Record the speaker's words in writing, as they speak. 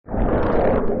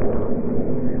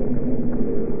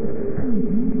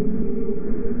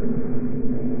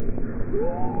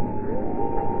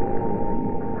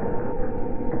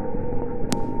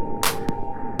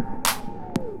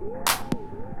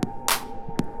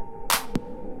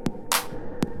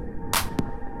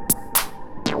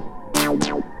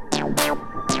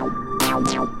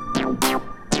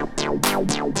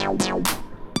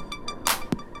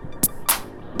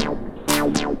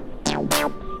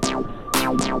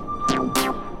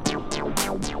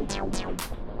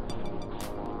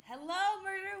Hello,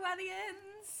 Murder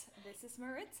Weddings! This is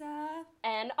Maritza.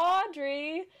 And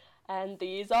Audrey, and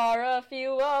these are a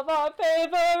few of our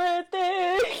favorite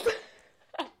things.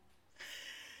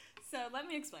 So let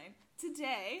me explain.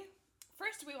 Today,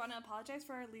 first we want to apologize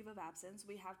for our leave of absence.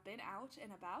 We have been out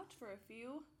and about for a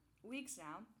few weeks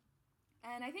now.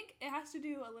 And I think it has to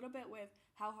do a little bit with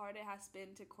how hard it has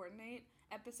been to coordinate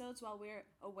episodes while we're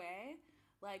away.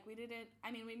 Like, we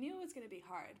knew it was going to be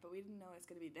hard, but we didn't know it was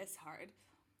going to be this hard.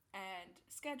 And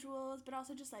schedules, but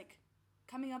also just, like,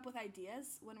 coming up with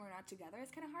ideas when we're not together is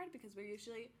kind of hard because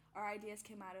our ideas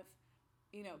came out of,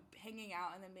 hanging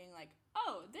out and then being like,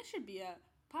 oh, this should be a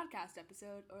podcast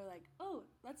episode, or like, oh,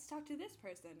 let's talk to this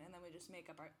person, and then we just make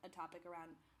up a topic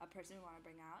around a person we want to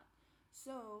bring out.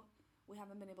 So we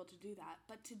haven't been able to do that.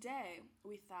 But today,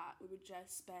 we thought we would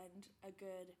just spend a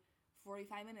good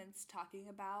 45 minutes talking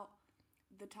about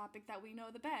the topic that we know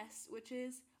the best, which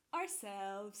is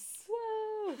ourselves.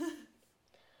 Woo!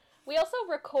 We also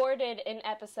recorded an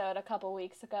episode a couple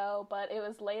weeks ago, but it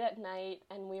was late at night,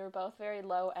 and we were both very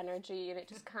low energy, and it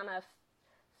just kind of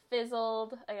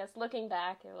fizzled. I guess looking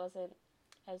back, it wasn't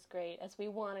as great as we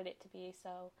wanted it to be,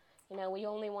 so, we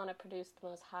only want to produce the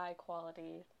most high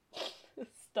quality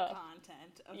stuff.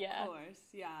 Content, of course.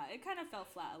 Yeah, it kind of fell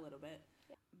flat a little bit.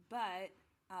 But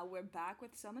we're back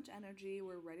with so much energy.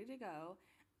 We're ready to go.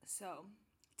 So,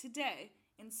 today,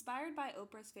 inspired by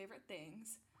Oprah's favorite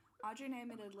things, Audrey and I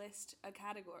made a list of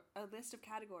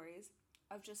categories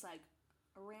of just like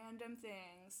random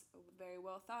things, very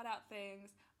well thought out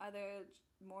things, other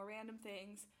more random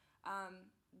things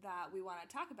that we want to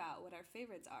talk about, what our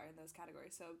favorites are in those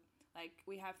categories. So, like,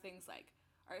 we have things like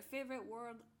our favorite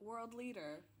world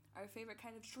leader, our favorite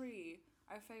kind of tree,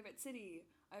 our favorite city,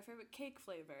 our favorite cake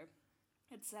flavor,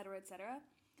 etc., etc.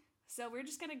 So we're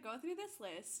just going to go through this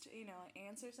list,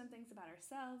 answer some things about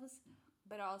ourselves,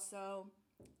 but also,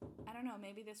 I don't know,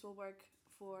 maybe this will work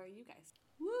for you guys.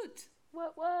 Woot!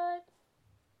 What?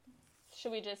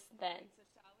 Should we just then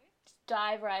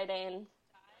dive right in?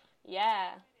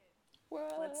 Yeah.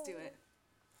 Let's do it.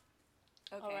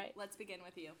 Okay, all right. Let's begin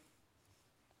with you.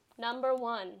 Number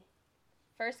 1,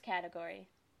 first category,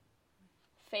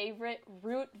 favorite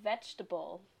root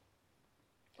vegetable.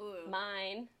 Ooh.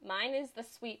 Mine is the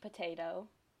sweet potato,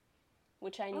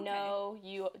 which I know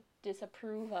you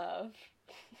disapprove of.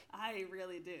 I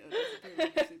really do disapprove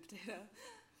of the sweet potato.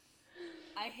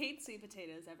 I hate sweet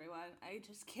potatoes, everyone. I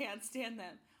just can't stand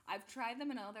them. I've tried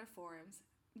them in all their forms.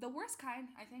 The worst kind,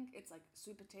 I think, it's like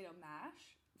sweet potato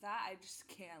mash. That I just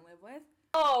can't live with.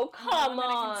 Oh, come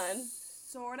on. That I can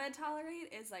sort of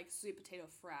tolerate is like sweet potato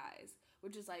fries,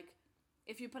 which is like,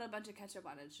 if you put a bunch of ketchup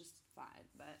on it, it's just fine,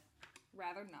 but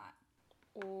rather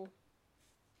not.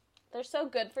 They're so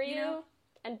good for you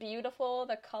and beautiful,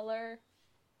 the color.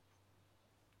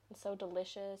 And so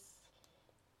delicious.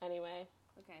 Anyway.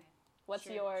 Okay. What's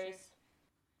yours? Sure.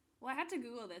 Well, I had to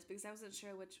Google this because I wasn't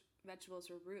sure which vegetables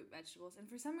were root vegetables, and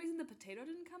for some reason the potato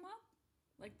didn't come up,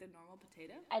 like the normal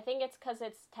potato. I think it's because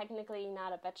it's technically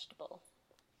not a vegetable.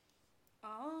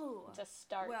 Oh. It's a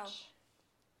starch. Well,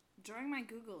 during my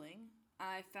Googling,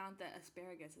 I found that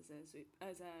asparagus is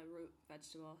a root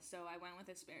vegetable, so I went with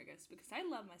asparagus because I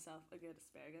love myself a good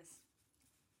asparagus.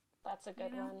 That's a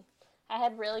good one. I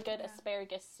had really good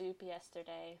asparagus soup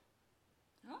yesterday.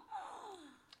 Oh,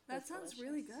 that sounds delicious.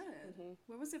 Really good. Mm-hmm.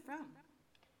 Where was it from?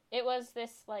 It was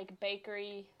this, like,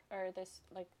 bakery or this,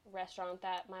 like, restaurant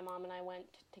that my mom and I went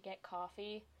to get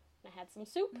coffee, and I had some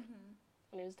soup,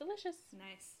 and it was delicious.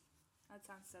 Nice. That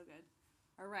sounds so good.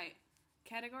 All right.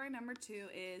 Category number 2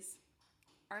 is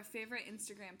our favorite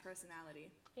Instagram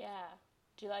personality. Yeah.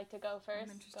 Do you like to go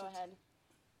first? Go ahead.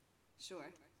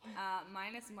 Sure.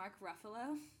 Mine is Mark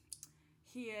Ruffalo.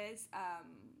 He is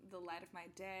the light of my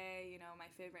day, my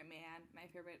favorite man, my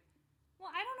favorite... Well,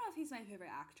 I don't know if he's my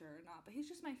favorite actor or not, but he's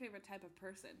just my favorite type of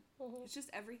person. Mm-hmm. It's just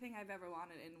everything I've ever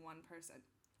wanted in one person.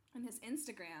 And his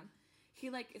Instagram, he,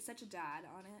 like, is such a dad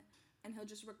on it, and he'll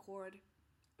just record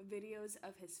videos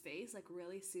of his face, like,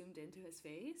 really zoomed into his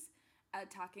face,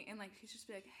 talking, and, like, he's just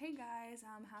be like, hey, guys,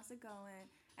 how's it going?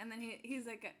 And then he's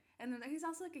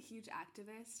also, like, a huge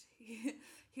activist.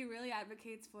 He really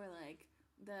advocates for, like,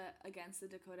 against the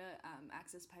Dakota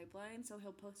Access Pipeline, so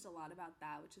he'll post a lot about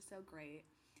that, which is so great.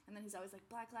 And then he's always like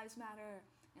Black Lives Matter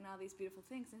and all these beautiful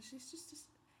things, and he's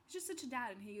just such a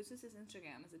dad, and he uses his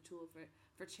Instagram as a tool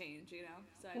for change, you know.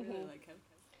 So I really like him.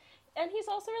 And he's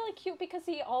also really cute because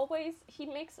he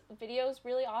makes videos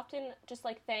really often just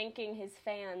like thanking his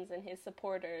fans and his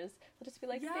supporters. He'll just be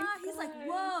like, yeah, he's like,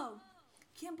 whoa,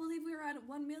 can't believe we're at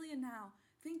 1 million now.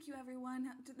 Thank you, everyone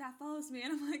that follows me.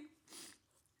 And I'm like,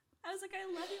 I was like, I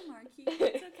love you, Marky.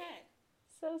 It's okay.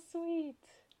 So sweet.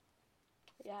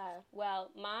 Yeah,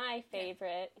 well, my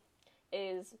favorite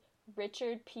is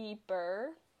Richard P. Burr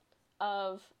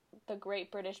of the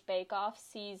Great British Bake Off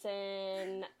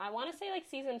season, I want to say like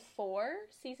season 4,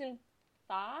 season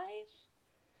 5.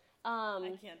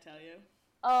 I can't tell you.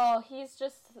 Oh, he's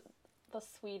just the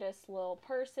sweetest little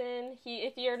person.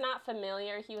 If you're not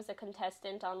familiar, he was a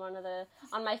contestant on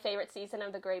on my favorite season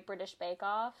of the Great British Bake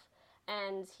Off,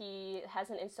 and he has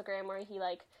an Instagram where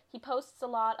he posts a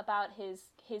lot about his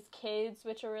kids,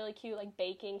 which are really cute, like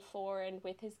baking for and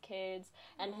with his kids,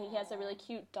 and he has a really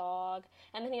cute dog,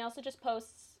 and then he also just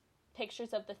posts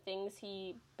pictures of the things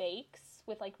he bakes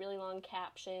with like really long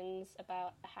captions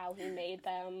about how he made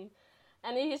them.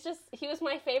 And he was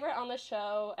my favorite on the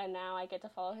show, and now I get to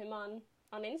follow him on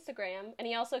Instagram. And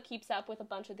he also keeps up with a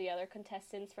bunch of the other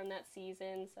contestants from that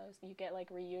season, so you get like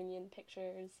reunion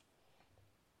pictures.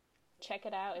 Check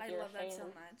it out if you're a fan. I love that so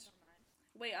much.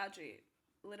 Wait, Audrey,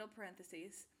 little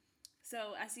parentheses.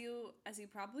 So as you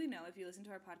probably know, if you listen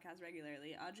to our podcast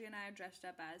regularly, Audrey and I are dressed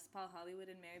up as Paul Hollywood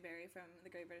and Mary Berry from the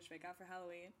Great British Bake Off for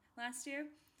Halloween last year.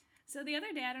 So the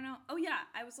other day, I don't know, oh yeah,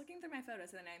 I was looking through my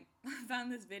photos and then I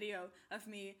found this video of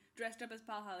me dressed up as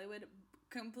Paul Hollywood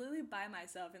completely by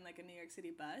myself in like a New York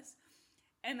City bus.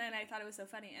 And then I thought it was so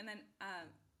funny. And then,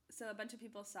 so a bunch of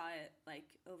people saw it like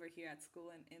over here at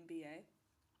school in BA.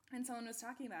 And someone was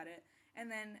talking about it. And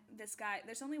then this guy,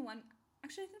 there's only one,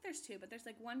 actually I think there's two, but there's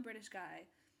like one British guy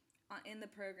in the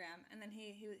program. And then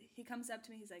he comes up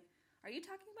to me, he's like, "Are you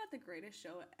talking about the greatest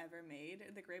show ever made,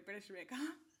 the Great British Bake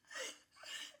Off?"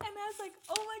 And I was like,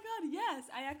 "Oh my god, yes,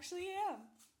 I actually am."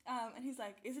 And he's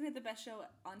like, "Isn't it the best show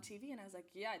on TV?" And I was like,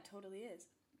 "Yeah, it totally is."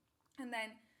 And then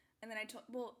I told,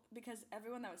 well, because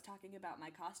everyone that was talking about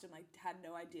my costume like had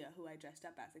no idea who I dressed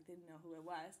up as, like they didn't know who it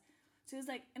was. So he was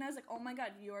like, and I was like, "Oh my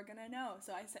god, you're gonna know."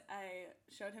 So I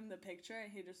showed him the picture,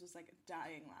 and he just was like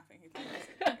dying laughing. He thought it was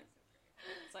so crazy.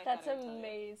 So that's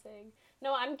amazing.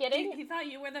 No, I'm getting. He thought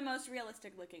you were the most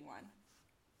realistic looking one.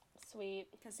 Sweet.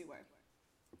 Because you were.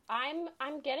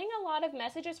 I'm getting a lot of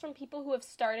messages from people who have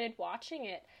started watching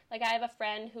it. Like, I have a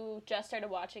friend who just started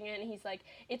watching it, and he's like,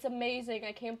 "It's amazing,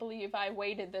 I can't believe I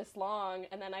waited this long."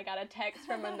 And then I got a text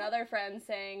from another friend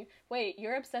saying, "Wait,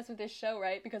 you're obsessed with this show,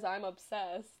 right? Because I'm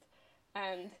obsessed."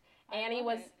 And Annie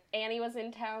was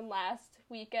in town last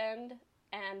weekend,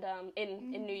 and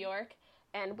in New York,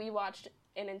 and we watched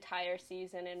an entire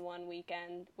season in one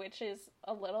weekend, which is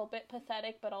a little bit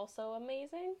pathetic, but also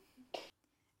amazing.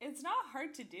 It's not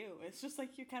hard to do. It's just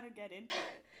like you kind of get into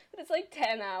it. It's like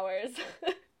 10 hours.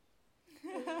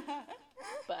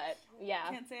 But, yeah.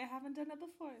 Can't say I haven't done it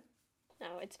before.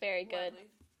 No, it's very good.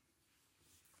 Lovely.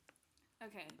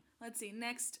 Okay, let's see.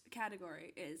 Next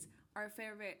category is our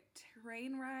favorite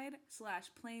train ride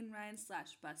 / plane ride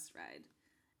 / bus ride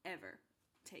ever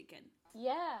taken.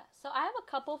 Yeah, so I have a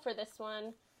couple for this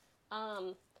one.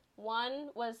 One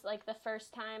was like the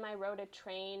first time I rode a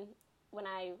train when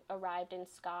I arrived in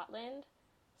Scotland.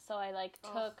 So I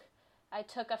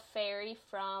took a ferry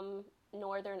from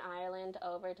Northern Ireland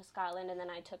over to Scotland, and then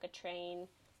I took a train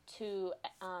to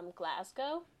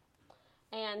Glasgow.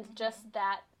 And just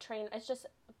that train, it's just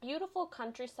beautiful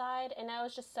countryside, and I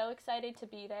was just so excited to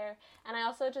be there. And I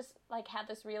also just like had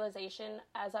this realization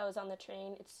as I was on the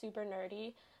train. It's super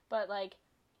nerdy, but like,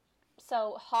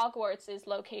 so Hogwarts is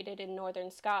located in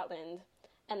northern Scotland,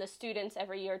 and the students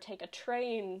every year take a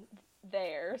train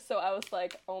there. So I was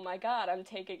like, "Oh my god, I'm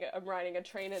riding a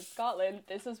train in Scotland.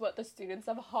 This is what the students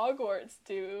of Hogwarts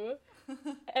do."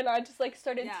 And I just like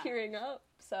started tearing up.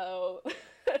 So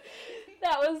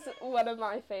that was one of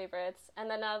my favorites.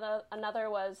 And another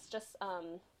was just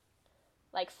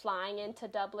like flying into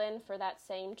Dublin for that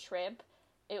same trip.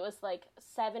 It was like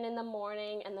 7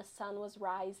 a.m, and the sun was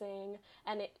rising,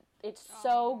 and it's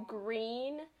so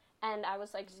green, and I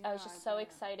was just so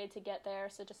excited to get there.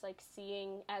 So just like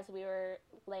seeing, as we were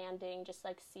landing, just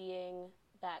like seeing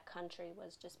that country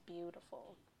was just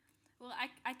beautiful. Well,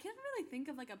 I can't really think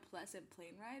of like a pleasant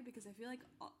plane ride, because I feel like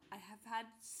I have had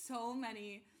so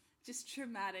many just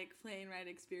traumatic plane ride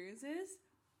experiences.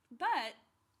 But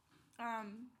I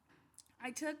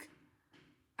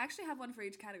actually have one for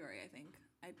each category, I think.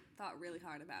 I thought really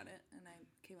hard about it, and I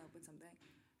came up with something.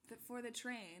 For the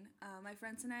train, my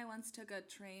friends and I once took a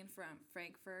train from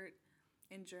Frankfurt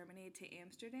in Germany to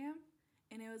Amsterdam,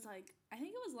 and it was like, I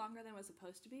think it was longer than it was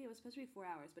supposed to be. It was supposed to be 4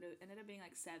 hours, but it ended up being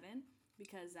like 7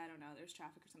 because, I don't know, there's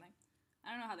traffic or something.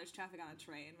 I don't know how there's traffic on a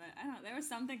train, but I don't know, there was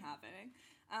something happening.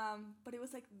 But it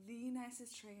was like the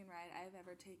nicest train ride I've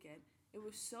ever taken. It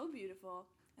was so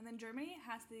beautiful. And then Germany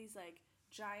has these like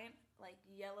giant like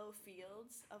yellow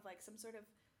fields of like some sort of,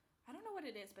 I don't know what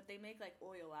it is, but they make like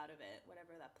oil out of it,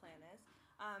 whatever that plant is.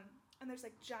 And there's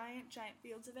like giant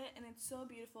fields of it, and it's so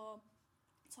beautiful.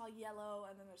 It's all yellow,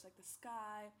 and then there's like the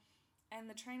sky, and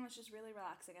the train was just really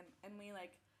relaxing. And we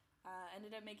like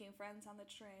ended up making friends on the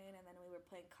train, and then we were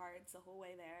playing cards the whole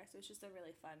way there. So it was just a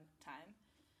really fun time.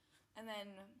 And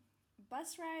then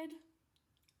bus ride,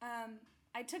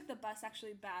 I took the bus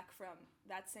actually back from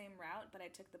that same route, but I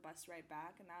took the bus ride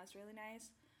back, and that was really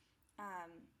nice.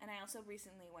 And I also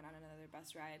recently went on another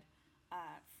bus ride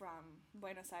from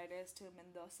Buenos Aires to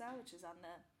Mendoza, which is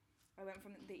I went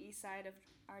from the east side of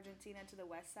Argentina to the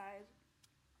west side,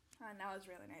 and that was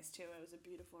really nice too. It was a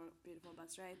beautiful, beautiful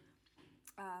bus ride.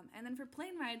 And then for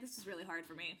plane ride, this is really hard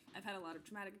for me. I've had a lot of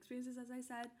traumatic experiences, as I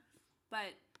said,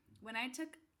 but when I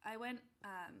went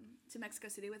to Mexico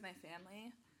City with my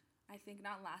family, I think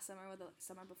not last summer, but the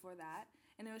summer before that,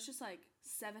 and it was just like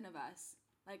 7 of us.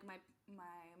 Like my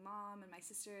mom and my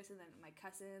sisters, and then my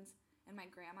cousins and my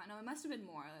grandma. No, it must have been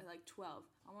more, like 12,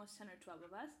 almost 10 or 12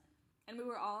 of us. And we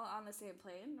were all on the same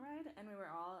plane ride, and we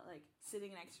were all like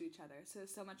sitting next to each other. So it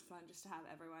was so much fun just to have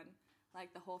everyone,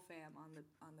 like the whole fam on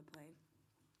the plane.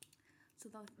 So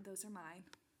those are mine.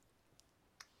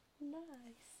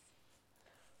 Nice.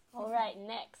 All right,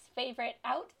 next, favorite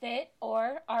outfit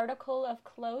or article of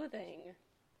clothing?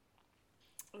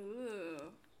 Ooh.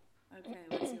 Okay,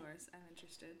 what's yours? I'm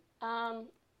interested.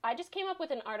 I just came up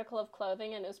with an article of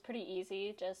clothing, and it was pretty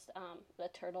easy. Just the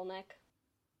turtleneck.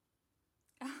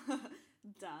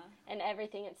 Duh. And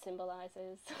everything it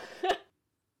symbolizes.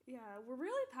 Yeah, we're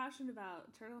really passionate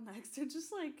about turtlenecks. They're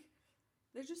just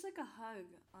like a hug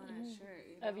on a shirt.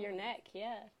 You know? Of your neck,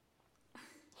 yeah.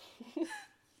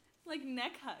 Like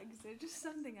neck hugs. They're just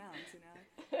something else, you know?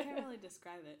 I can't really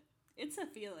describe it. It's a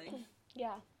feeling.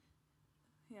 Yeah.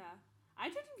 Yeah. I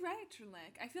didn't write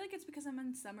turtleneck. I feel like it's because I'm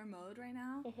in summer mode right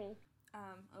now,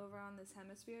 over on this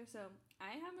hemisphere. So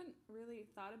I haven't really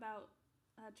thought about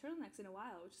turtlenecks in a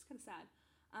while, which is kind of sad.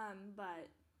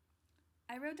 But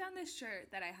I wrote down this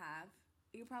shirt that I have.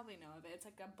 You probably know of it. It's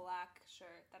like a black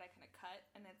shirt that I kind of cut,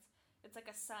 and it's like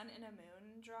a sun and a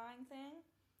moon drawing thing.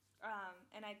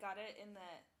 And I got it in the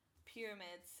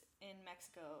pyramids in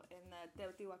Mexico, in the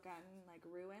Teotihuacan like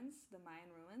ruins, the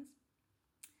Mayan ruins.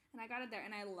 And I got it there,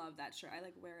 and I love that shirt. I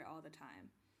like wear it all the time.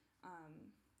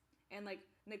 And like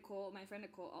Nicole, my friend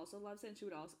Nicole, also loves it, and she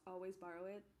would always borrow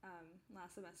it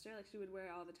last semester. Like she would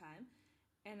wear it all the time,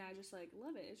 and I just like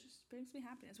love it. It just brings me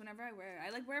happiness whenever I wear it.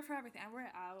 I like wear it for everything. I wear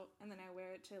it out, and then I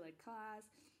wear it to like class,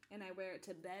 and I wear it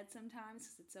to bed sometimes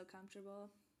because it's so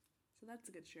comfortable. So that's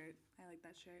a good shirt. I like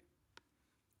that shirt.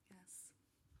 Yes.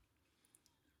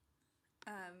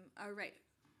 All right.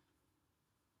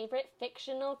 Favorite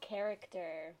fictional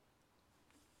character?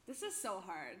 This is so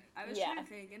hard. I was trying to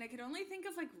think, and I could only think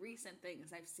of like recent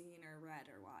things I've seen or read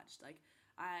or watched. Like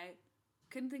I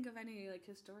couldn't think of any like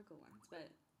historical ones, but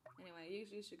anyway,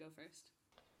 you should go first.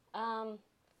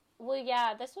 Well,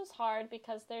 yeah, this was hard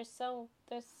because there's so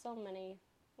many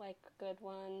like good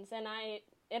ones, and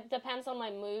it depends on my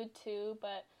mood too,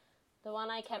 but the one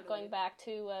I kept going back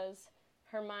to was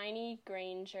Hermione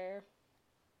Granger.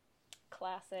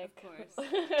 Classic. Of course.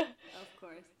 Of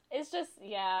course. It's just,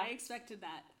 yeah. I expected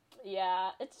that. Yeah,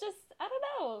 it's just, I don't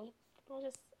know.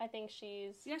 I think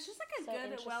she's like a so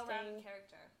good, well-rounded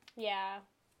character. Yeah.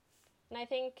 And I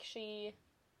think she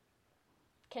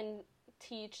can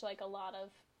teach like a lot of,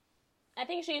 I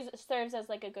think she serves as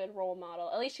like a good role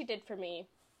model. At least she did for me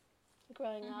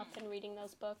growing up and reading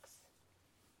those books.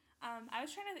 I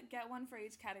was trying to get one for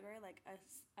each category, like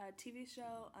a TV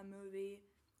show, a movie,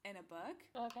 and a book.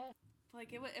 Okay.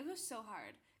 Like, it was so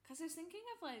hard. Because I was thinking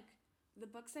of, like, the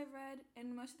books I've read,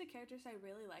 and most of the characters I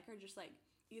really like are just, like,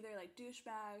 either, like,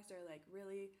 douchebags or, like,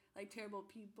 really, like, terrible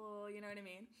people, you know what I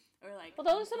mean? Or, like... Well,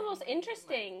 those are the most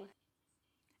interesting.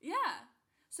 Yeah.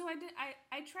 So I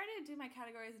try to do my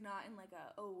categories not in, like,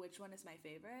 which one is my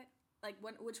favorite? Like,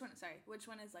 which one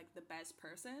is, like, the best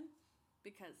person?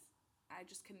 Because I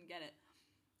just couldn't get it.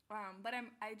 But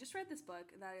I just read this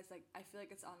book that is, like, I feel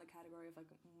like it's on the category of,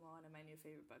 like, one of my new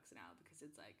favorite books now because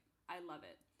it's, like, I love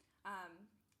it.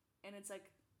 And it's,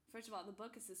 like, first of all, the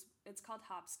book it's called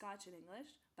Hopscotch in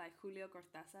English by Julio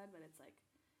Cortázar, but it's, like,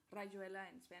 Rayuela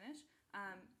in Spanish.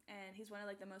 And he's one of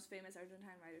like the most famous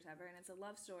Argentine writers ever, and it's a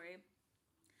love story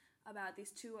about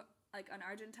these two, like an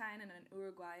Argentine and an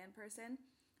Uruguayan person,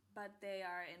 but they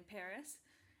are in Paris,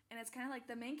 and it's kind of like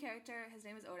the main character, his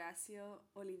name is Horacio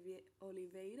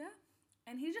Oliveira,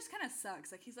 and he just kind of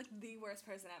sucks. Like, he's like the worst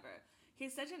person ever.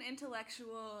 He's such an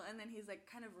intellectual, and then he's like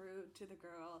kind of rude to the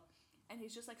girl, and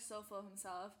he's just like so full of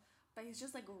himself, but he's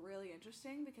just like really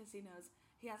interesting because he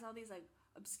has all these like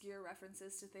obscure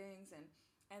references to things,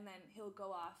 and then he'll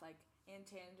go off like in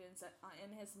tangents in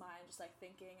his mind, just like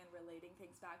thinking and relating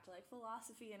things back to like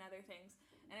philosophy and other things,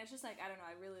 and it's just like, I don't know,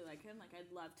 I really like him. Like,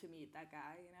 I'd love to meet that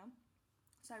guy, you know.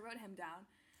 So I wrote him down,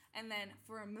 and then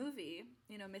for a movie,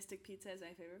 you know, Mystic Pizza is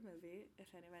my favorite movie.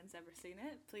 If anyone's ever seen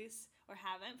it, please, or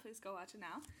haven't, please go watch it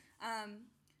now.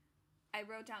 I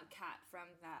wrote down Kat from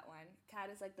that one. Kat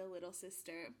is like the little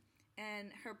sister,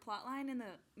 and her plot line in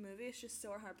the movie is just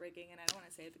so heartbreaking, and I don't want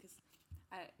to say it because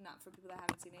not for people that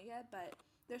haven't seen it yet, but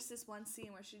there's this one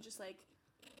scene where she just like,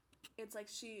 it's like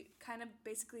she kind of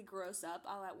basically grows up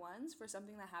all at once for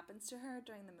something that happens to her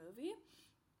during the movie.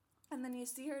 And then you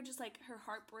see her just like her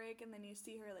heart break, and then you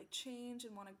see her like change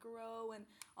and want to grow, and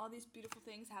all these beautiful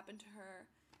things happen to her,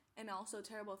 and also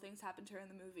terrible things happen to her in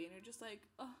the movie. And you're just like,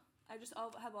 oh, I just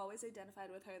have always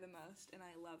identified with her the most, and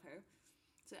I love her.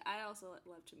 So I also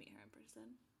love to meet her in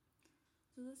person.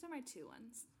 So those are my two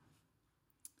ones.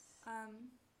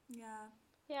 Yeah.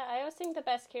 Yeah, I always think the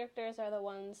best characters are the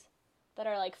ones that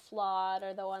are, like, flawed,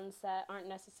 or the ones that aren't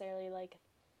necessarily, like,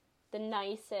 the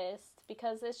nicest,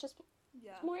 because it's just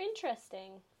it's more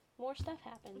interesting. More stuff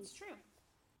happens. It's true.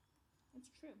 It's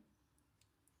true.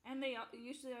 And they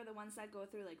usually are the ones that go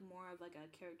through, like, more of, like, a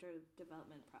character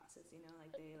development process, you know?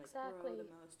 Like, they, like, grow the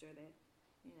most, or they,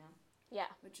 you know? Yeah.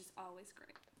 Which is always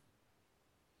great.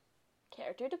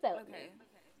 Character development.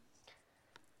 Okay.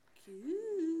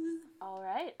 Cool. All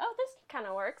right. Oh, this kind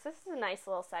of works. This is a nice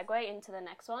little segue into the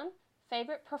next one.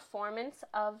 Favorite performance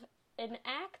of an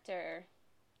actor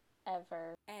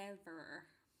ever.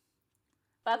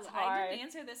 That's hard. I didn't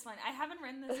answer this one. I haven't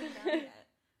written this one down yet.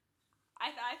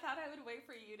 I thought I would wait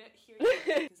for you to hear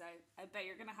yours, because I bet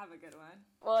you're gonna have a good one.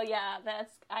 Well, yeah,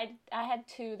 I had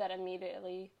two that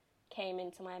immediately came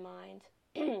into my mind.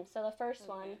 So the first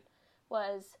one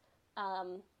was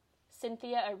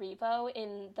Cynthia Erivo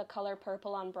in The Color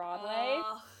Purple on Broadway.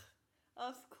 Oh,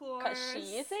 of course. Because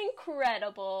she is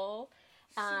incredible.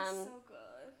 She's so good.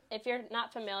 If you're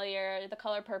not familiar, The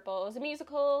Color Purple was a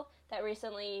musical that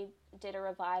recently did a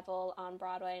revival on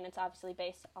Broadway, and it's obviously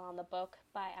based on the book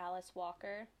by Alice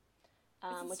Walker,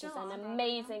 which is an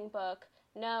amazing book.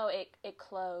 No, it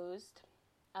closed.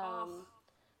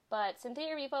 But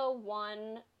Cynthia Erivo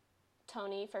won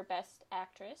Tony for Best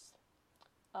Actress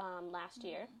last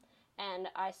year, and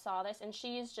I saw this, and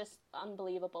she is just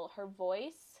unbelievable. Her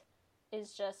voice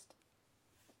is just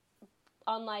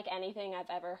unlike anything I've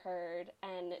ever heard,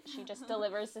 and she just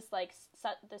delivers this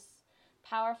this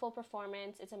powerful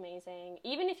performance. It's amazing.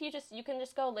 Even if you can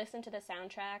just go listen to the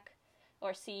soundtrack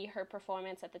or see her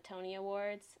performance at the Tony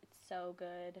Awards. It's so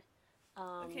good.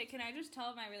 Okay, can I just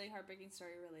tell my really heartbreaking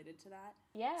story related to that?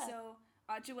 Yeah. So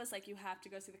Audrey was like, you have to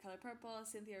go see The Color Purple.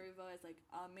 Cynthia Erivo is like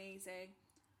amazing.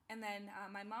 And then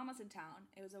my mom was in town.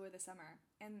 It was over the summer,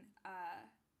 and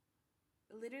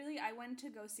literally I went to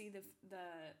go see the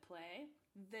play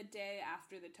the day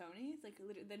after the Tonys, like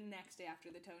the next day after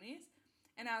the Tonys.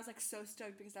 And I was like so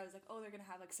stoked because I was like, oh, they're gonna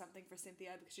have like something for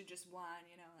Cynthia because she just won,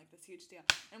 you know, like this huge deal.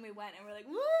 And we went, and we're like,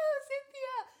 woo,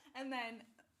 Cynthia! And then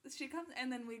she comes, and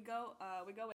then we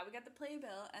get the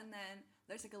playbill, and then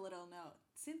there's like a little note.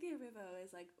 Cynthia Erivo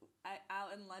is like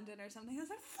out in London or something. I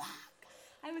was like, fuck!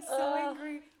 I was so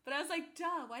angry, but I was like,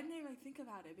 duh, why didn't I like think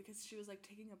about it? Because she was like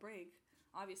taking a break,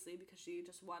 obviously, because she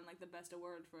just won like the best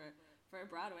award for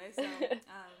Broadway. So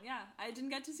yeah, I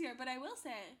didn't get to see her, but I will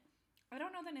say, I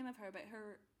don't know the name of her, but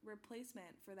her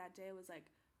replacement for that day was like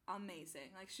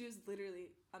amazing. Like, she was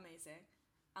literally amazing,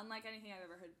 unlike anything I've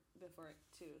ever heard before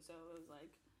too. So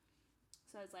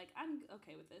I was like, I'm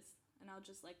okay with this, and I'll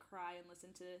just like cry and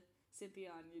listen to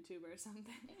Cynthia on YouTube or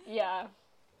something. Yeah,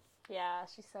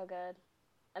 she's so good.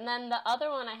 And then the other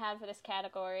one I had for this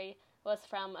category was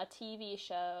from a TV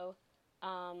show,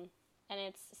 and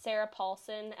it's Sarah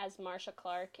Paulson as Marcia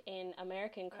Clark in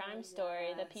American Crime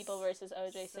Story, The People vs.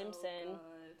 O.J. Simpson.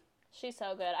 Good. She's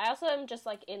so good. I also am just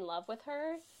like in love with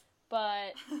her,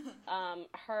 but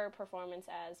her performance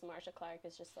as Marcia Clark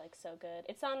is just like so good.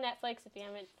 It's on Netflix. If you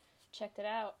haven't checked it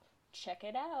out, check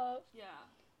it out. Yeah.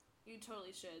 You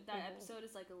totally should. That episode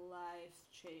is, like,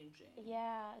 life-changing.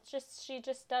 Yeah, it's just, she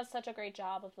just does such a great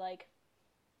job of, like,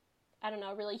 I don't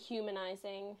know, really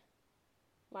humanizing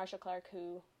Marsha Clark,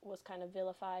 who was kind of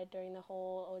vilified during the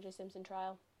whole O.J. Simpson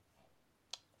trial.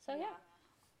 So yeah.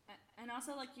 And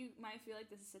also, like, you might feel like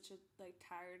this is such a like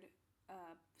tired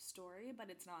story, but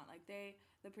it's not. Like, the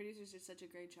producers did such a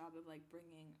great job of like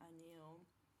bringing a new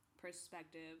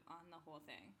perspective on the whole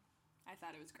thing. I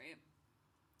thought it was great.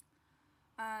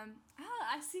 I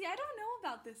see. I don't know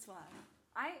about this one.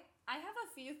 I have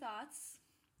a few thoughts.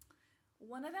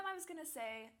 One of them I was gonna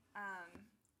say,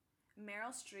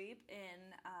 Meryl Streep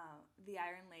in The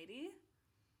Iron Lady,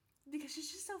 because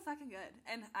she's just so fucking good,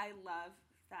 and I love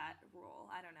that role.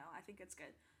 I don't know. I think it's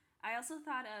good. I also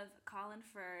thought of Colin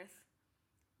Firth.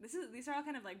 These are all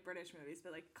kind of like British movies,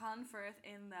 but like Colin Firth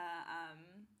in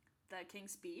the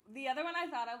King's Speech. The other one I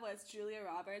thought of was Julia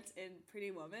Roberts in Pretty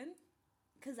Woman,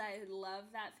 because I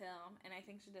love that film, and I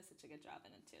think she does such a good job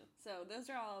in it too. So those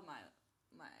are all my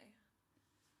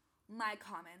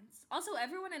comments. Also,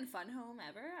 everyone in Fun Home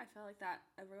Ever. I felt like that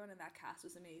everyone in that cast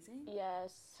was amazing.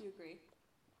 Yes. Do you agree?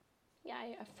 Yeah,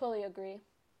 I fully agree.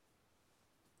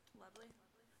 Lovely.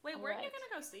 Wait, weren't you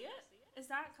gonna go see it? Is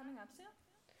that coming up soon?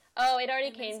 Oh, it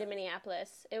already came to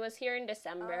Minneapolis. It was here in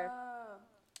December. Oh.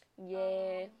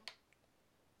 Yeah.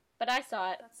 But I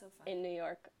saw it That's so fun. in New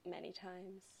York many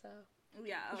times, so.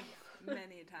 Yeah,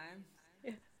 many times.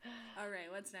 All right,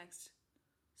 what's next?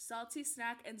 Salty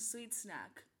snack and sweet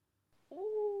snack.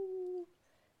 Ooh.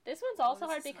 This one's also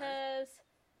hard this is because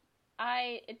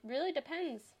it really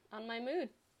depends on my mood.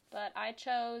 But I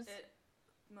chose...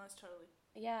 Most totally.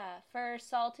 Yeah, for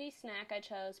salty snack, I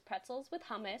chose pretzels with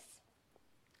hummus.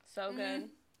 So good.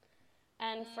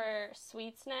 And for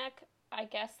sweet snack, I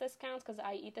guess this counts because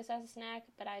I eat this as a snack,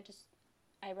 but I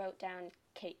wrote down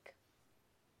cake.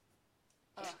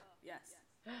 Oh, yes.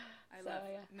 I So, love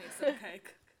yeah. me some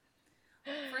cake.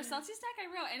 For salty snack, I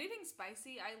wrote anything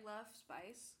spicy. I love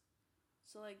spice.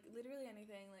 So, like, literally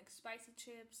anything, like spicy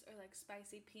chips or, like,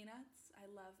 spicy peanuts. I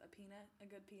love a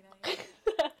good peanut.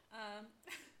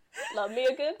 Love me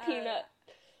a good peanut.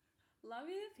 Love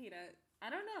me a peanut. I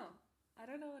don't know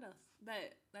what else.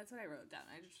 But that's what I wrote down.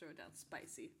 I just wrote down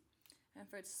spicy. And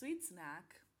for sweet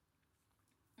snack,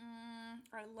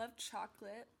 I love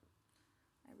chocolate.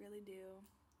 I really do.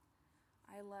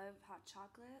 I love hot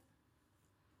chocolate.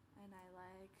 And I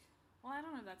like... Well, I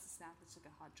don't know if that's a snack. It's like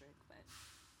a hot drink, but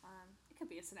it could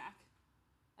be a snack.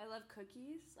 I love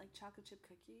cookies, like chocolate chip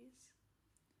cookies.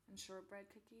 And shortbread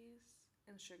cookies.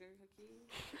 And sugar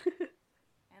cookies.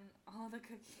 And all the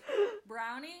cookies.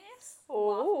 Brownies. Oh.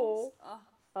 Waffles.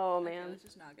 Oh, Okay, man. let's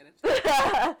just not get into it.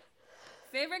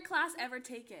 Favorite class ever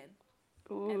taken?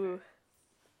 Ooh. Ever.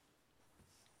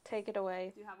 Take it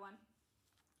away. Do you have one?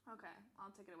 Okay,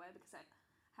 I'll take it away because I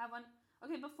have one.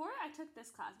 Okay, before I took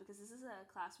this class, because this is a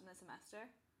class from the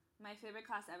semester, my favorite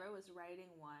class ever was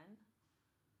Writing 1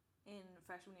 in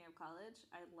freshman year of college.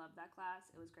 I loved that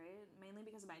class. It was great, mainly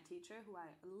because of my teacher, who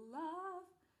I love.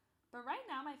 But right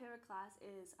now, my favorite class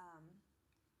is,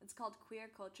 it's called Queer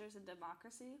Cultures and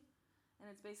Democracy. And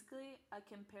it's basically a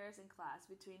comparison class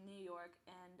between New York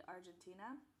and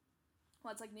Argentina.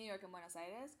 Well, it's like New York and Buenos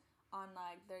Aires on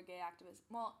like their gay activism.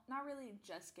 Well, not really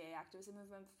just gay activism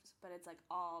movements, but it's like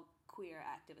all queer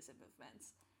activism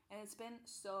movements. And it's been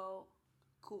so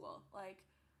cool. Like,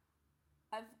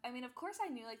 I mean, of course I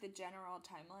knew like the general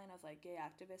timeline of like gay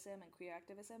activism and queer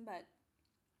activism, but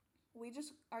we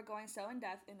just are going so in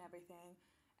depth in everything.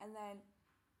 And then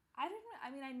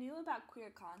I knew about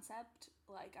queer concept,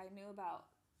 like I knew about,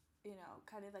 you know,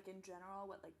 kind of like in general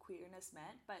what like queerness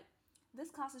meant, but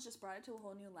this class has just brought it to a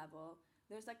whole new level.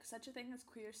 There's like such a thing as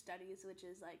queer studies, which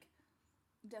is like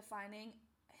defining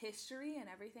history and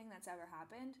everything that's ever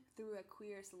happened through a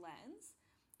queer lens.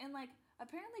 And like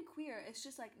apparently queer, it's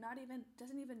just like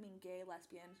doesn't even mean gay,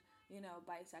 lesbian, you know,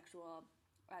 bisexual,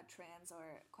 trans,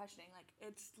 or questioning. Like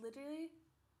it's literally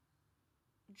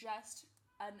just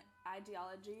an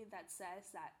ideology that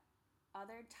says that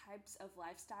other types of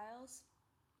lifestyles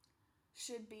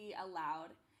should be allowed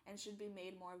and should be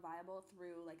made more viable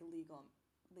through like legal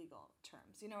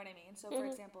terms. You know what I mean? So for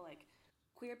example, like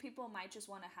queer people might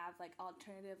just want to have like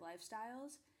alternative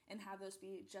lifestyles and have those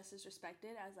be just as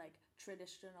respected as like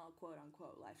traditional quote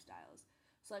unquote lifestyles.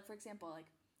 So like for example,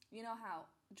 like you know how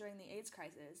during the AIDS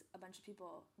crisis, a bunch of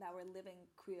people that were living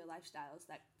queer lifestyles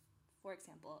that, for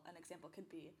example, an example could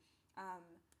be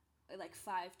like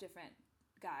 5 different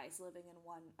guys living in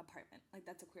one apartment. Like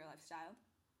that's a queer lifestyle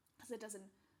because it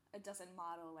doesn't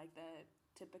model like the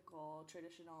typical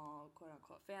traditional quote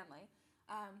unquote family.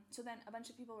 So then a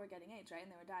bunch of people were getting AIDS, right,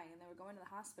 and they were dying, and they were going to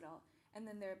the hospital, and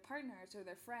then their partners or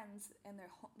their friends and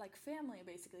their like family,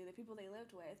 basically the people they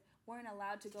lived with, weren't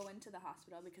allowed to go into the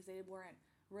hospital because they weren't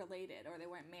related or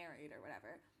they weren't married or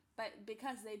whatever. but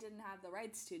because they didn't have the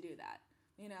rights to do that,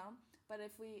 you know. But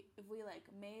if we like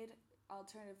made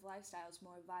alternative lifestyles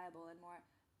more viable and more,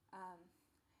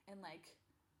 and like,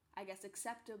 I guess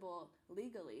acceptable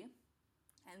legally,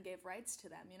 and gave rights to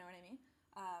them, you know what I mean?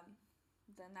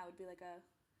 Then that would be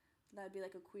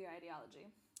like a queer ideology.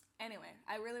 Anyway,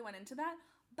 I really went into that,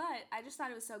 but I just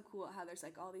thought it was so cool how there's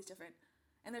like all these different,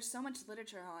 and there's so much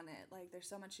literature on it. Like there's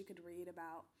so much you could read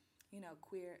about, you know,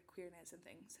 queerness and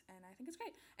things, and I think it's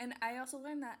great. And I also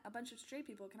learned that a bunch of straight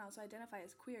people can also identify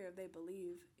as queer if they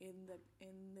believe in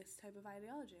this type of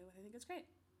ideology. I think it's great.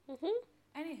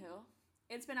 Anywho,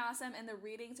 it's been awesome, and the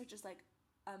readings are just like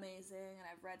amazing, and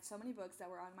I've read so many books that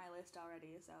were on my list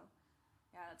already. So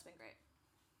yeah, that's been great.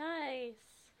 Nice.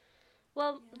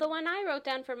 Well, the one I wrote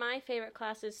down for my favorite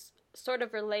class is sort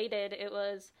of related. It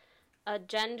was a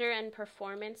gender and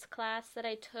performance class that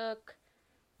I took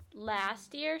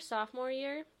last year, sophomore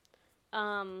year,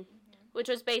 which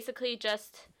was basically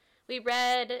just, we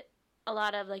read a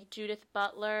lot of like Judith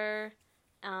Butler,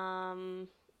 and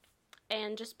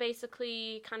just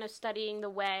basically kind of studying the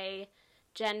way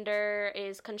gender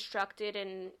is constructed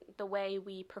and the way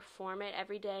we perform it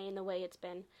every day and the way it's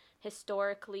been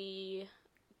historically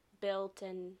built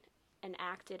and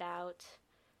acted out.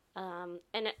 And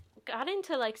it got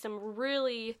into like some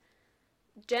really,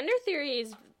 gender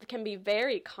theories can be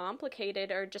very complicated,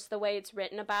 or just the way it's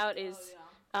written about is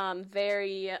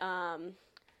very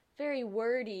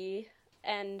wordy,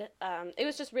 and it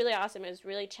was just really awesome. It was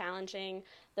really challenging.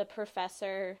 The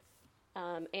professor,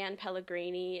 Anne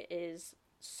Pellegrini, is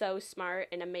so smart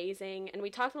and amazing, and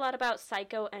we talked a lot about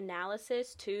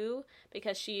psychoanalysis too,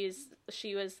 because she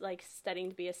was like studying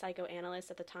to be a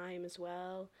psychoanalyst at the time as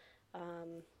well.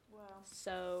 Wow.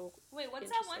 So wait, what's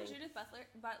that one Judith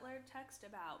Butler text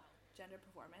about gender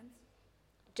performance?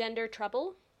 Gender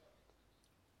Trouble.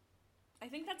 I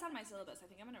think that's on my syllabus. I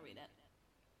think I'm gonna read it.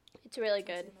 It's really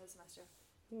good. This semester.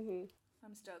 Mhm.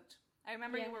 I'm stoked. I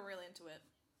remember you were really into it.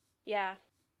 Yeah.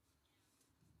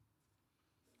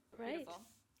 Right. Beautiful.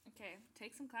 Okay,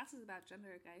 take some classes about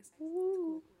gender, guys.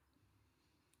 Ooh.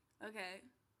 Cool. Okay.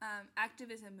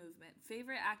 Activism movement.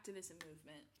 Favorite activism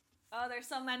movement. Oh, there's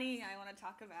so many I want to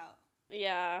talk about.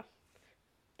 Yeah.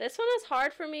 This one is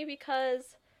hard for me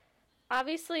because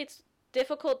obviously it's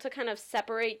difficult to kind of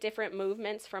separate different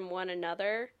movements from one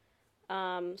another.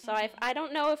 So I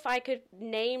don't know if I could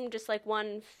name just like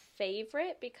one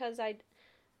favorite, because I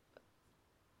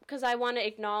want to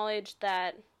acknowledge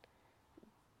that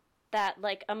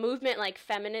like a movement like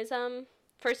feminism,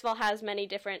 first of all, has many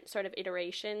different sort of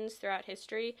iterations throughout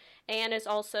history, and is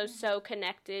also so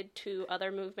connected to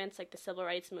other movements like the civil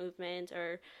rights movement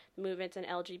or movements in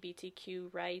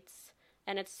LGBTQ rights,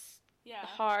 and it's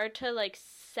hard to like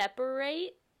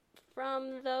separate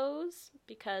from those,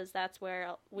 because that's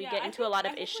where we get into a lot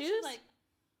of issues.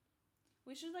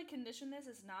 We should condition this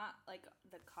as not like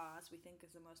the cause we think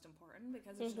is the most important,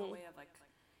 because there's no way of like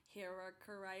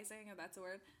hierarchizing, if that's a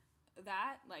word,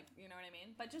 that, like, you know what I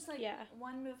mean? But just like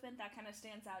one movement that kind of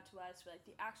stands out to us for like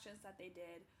the actions that they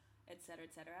did, etc.,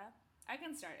 etc. I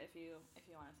can start if you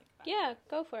want to think about it. Yeah,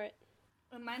 go for it.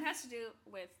 And mine has to do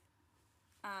with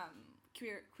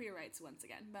queer rights once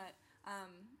again, but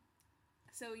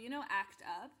so you know ACT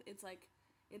UP, it's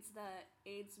the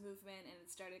AIDS movement, and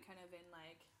it started kind of in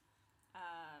like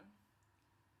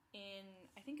in,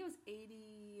 I think it was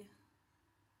 80,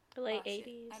 the late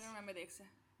 80s. I don't remember the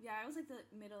exact. Yeah, it was like the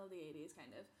middle of the 80s,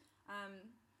 kind of.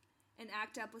 And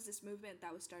ACT UP was this movement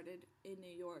that was started in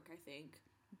New York, I think,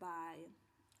 by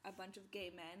a bunch of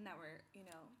gay men that were, you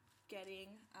know, getting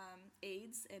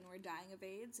AIDS and were dying of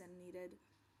AIDS and needed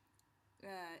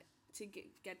to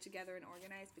get together and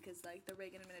organize, because like the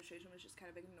Reagan administration was just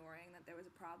kind of ignoring that there was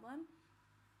a problem.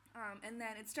 And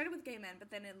then it started with gay men,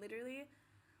 but then it literally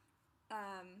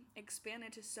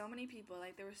expanded to so many people.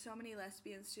 Like there were so many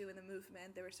lesbians too in the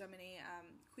movement. There were so many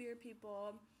queer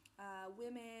people,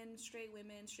 women, straight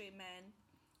men,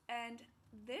 and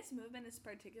this movement is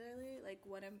particularly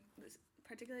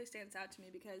particularly stands out to me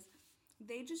because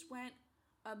they just went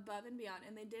above and beyond,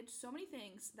 and they did so many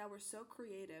things that were so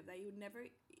creative that you would never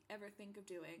ever think of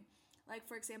doing. Like,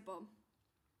 for example,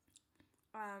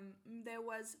 there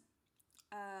was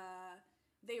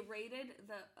they raided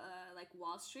the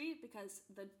Wall Street because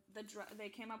they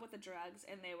came up with the drugs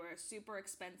and they were super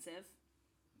expensive.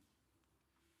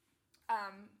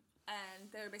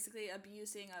 And they're basically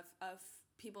abusing of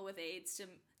people with AIDS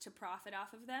to profit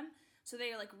off of them. So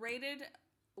they like raided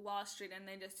Wall Street, and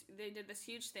they did this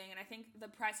huge thing, and I think the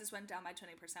prices went down by 20%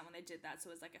 when they did that, so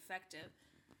it was like effective.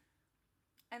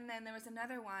 And then there was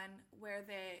another one where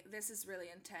this is really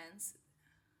intense.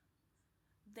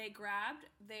 They grabbed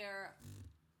their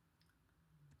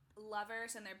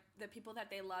lovers and the people that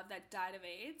they love that died of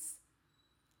AIDS,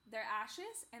 their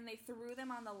ashes, and they threw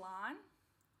them on the lawn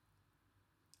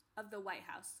of the White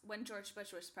House when George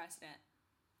Bush was president.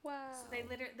 Wow. So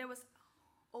there was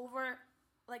over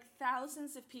like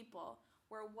thousands of people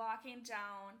were walking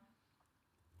down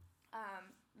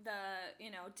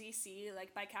DC,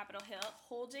 like by Capitol Hill,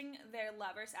 holding their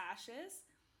lovers' ashes.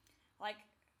 Like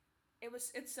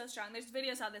it's so strong. There's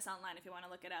videos of this online if you want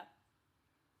to look it up.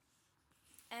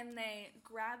 And they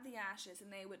grabbed the ashes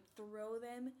and they would throw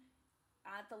them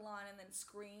at the lawn and then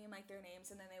scream like their names,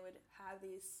 and then they would have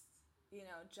these,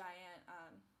 giant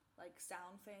like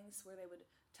sound things where they would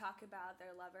talk about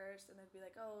their lovers, and they'd be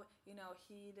like, oh,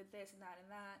 he did this and that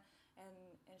and that,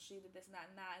 and she did this and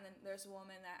that and that, and then there's a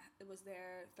woman that was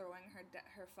there throwing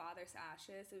her father's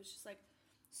ashes. It was just like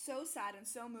so sad and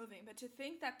so moving. But to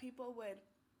think that people would,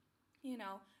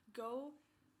 go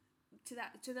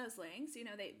to those lengths,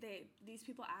 these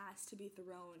people asked to be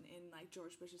thrown in like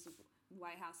George Bush's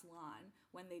White House lawn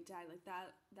when they died. Like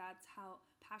that's how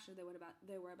passionate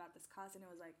they were about this cause, and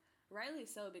it was like rightly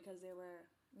so, because they were,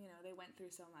 they went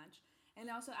through so much. And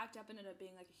also ACT UP ended up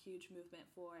being like a huge movement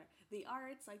for the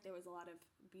arts. Like there was a lot of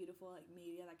beautiful like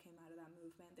media that came out of that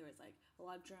movement. There was like a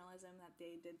lot of journalism that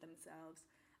they did themselves.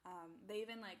 They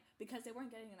even like, because they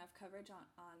weren't getting enough coverage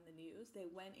on the news,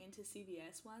 they went into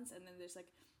CBS once, and then there's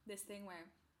like this thing where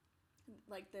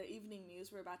like the evening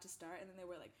news were about to start, and then they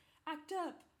were like, ACT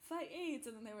UP, fight AIDS,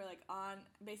 and then they were like on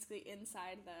basically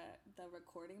inside the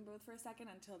recording booth for a second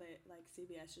until they like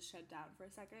CBS just shut down for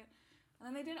a second. And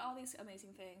then they did all these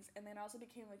amazing things, and then it also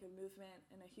became like a movement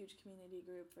and a huge community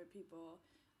group for people,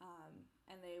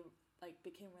 and they like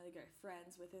became really great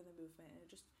friends within the movement. And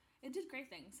it did great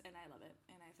things, and I love it,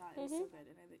 and I thought it was so good,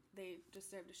 and they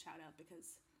deserved a shout out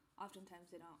because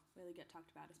oftentimes they don't really get talked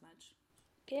about as much.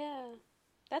 Yeah,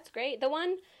 that's great. The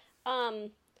one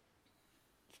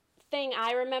thing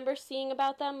I remember seeing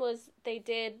about them was they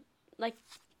did like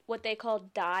what they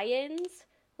called die-ins,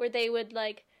 where they would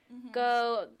like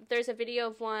go. There's a video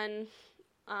of one.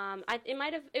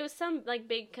 It was some like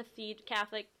big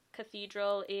Catholic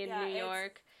cathedral in New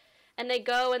York. And they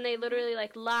go and they literally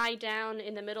like lie down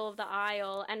in the middle of the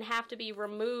aisle and have to be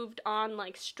removed on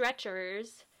like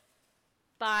stretchers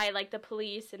by like the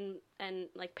police and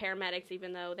like paramedics,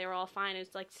 even though they were all fine.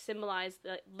 It's like symbolized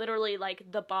literally like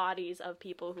the bodies of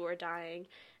people who are dying,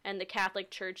 and the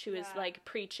Catholic Church who is like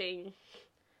preaching,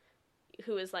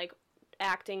 who is like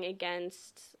acting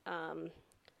against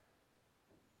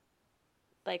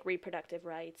like reproductive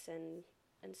rights and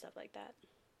stuff like that.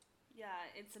 Yeah,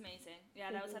 it's amazing.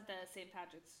 Yeah, that was at the St.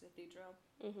 Patrick's Cathedral.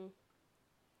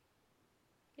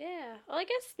 Yeah. Well, I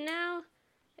guess now,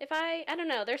 I don't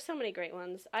know, there's so many great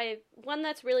ones. One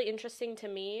that's really interesting to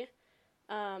me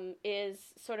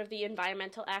is sort of the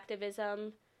environmental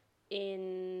activism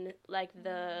in, like,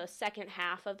 the second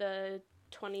half of the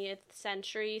 20th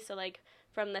century. So, like,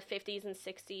 from the 50s and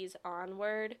 60s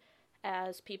onward,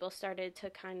 as people started to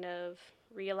kind of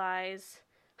realize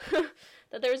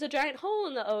that there was a giant hole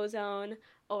in the ozone,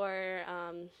 or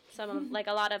some of like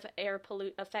a lot of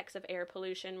effects of air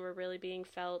pollution were really being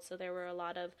felt. So there were a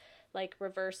lot of like there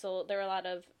were a lot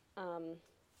of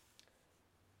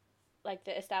like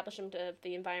the establishment of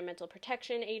the Environmental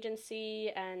Protection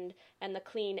Agency and the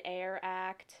Clean Air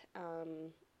Act.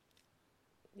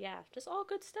 Yeah, just all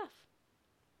good stuff.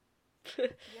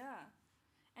 Yeah,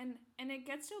 and it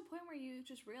gets to a point where you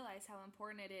just realize how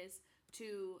important it is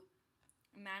to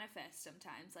manifest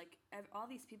sometimes. Like all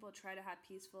these people try to have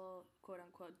peaceful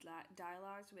quote-unquote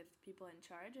dialogues with people in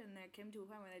charge, and there came to a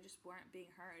point where they just weren't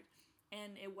being heard,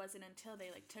 and it wasn't until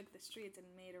they like took the streets and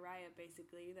made a riot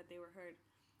basically that they were heard.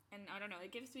 And I don't know,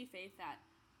 it gives me faith that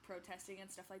protesting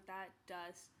and stuff like that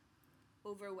does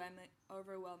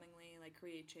overwhelmingly like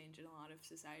create change in a lot of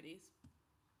societies.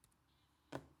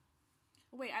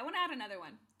 Wait, I want to add another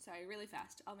one. Sorry, really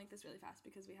fast. I'll make this really fast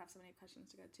because we have so many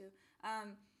questions to go to.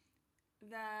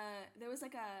 There was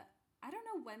like I don't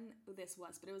know when this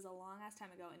was, but it was a long ass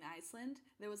time ago in Iceland.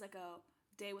 There was like a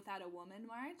Day Without a Woman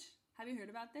march. Have you heard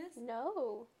about this?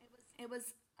 No. It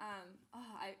was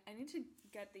I need to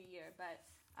get the year, but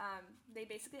they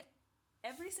basically,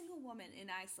 every single woman in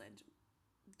Iceland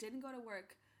didn't go to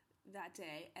work that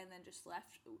day and then just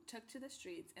took to the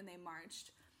streets, and they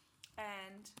marched,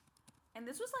 and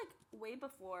this was like way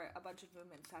before a bunch of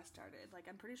movements had started. Like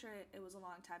I'm pretty sure it was a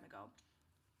long time ago.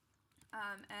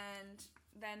 And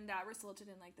then that resulted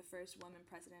in like the first woman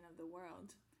president of the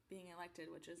world being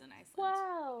elected, which was in Iceland.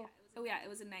 Wow. Yeah, it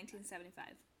was in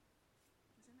 1975.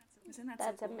 Isn't that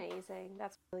That's so cool? amazing.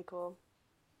 That's really cool.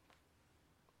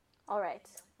 All right.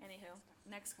 Anywho,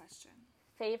 next question.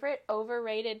 Favorite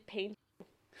overrated painting?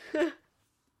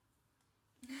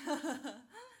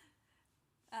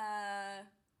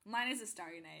 Mine is A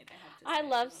Starry Night, I have to I say.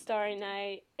 love Starry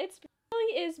Night. It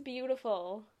really is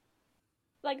beautiful.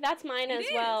 Like, that's mine as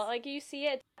well. Like, you see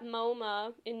it at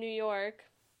MoMA in New York,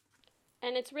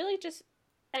 and it's really just,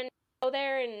 and you go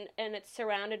there and it's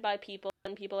surrounded by people,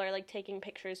 and people are, like, taking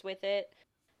pictures with it.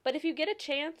 But if you get a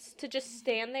chance to just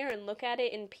stand there and look at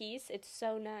it in peace, it's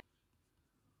so nice.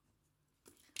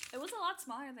 It was a lot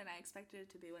smaller than I expected it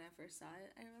to be when I first saw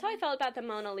it. That's how I felt about the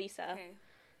Mona Lisa. Okay.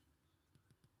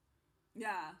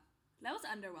 Yeah, that was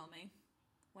underwhelming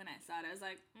when I saw it. I was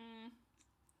like,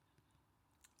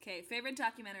 Okay, favorite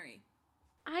documentary?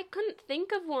 I couldn't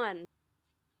think of one.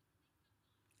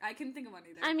 I couldn't think of one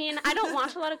either. I mean, I don't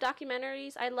watch a lot of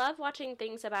documentaries. I love watching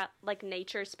things about, like,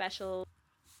 nature special,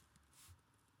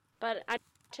 but I don't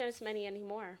watch as many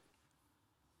anymore.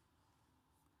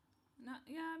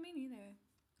 Yeah, me neither.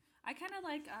 I kind of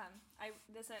like, I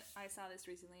saw this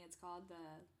recently. It's called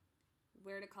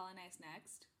Where to Colonize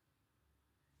Next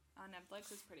on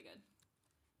Netflix. It's pretty good.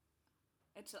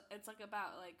 It's like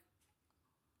about, like,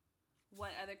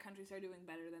 what other countries are doing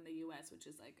better than the U.S., which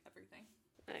is, like, everything.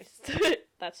 Nice.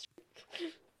 That's true.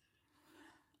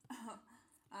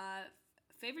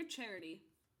 Favorite charity?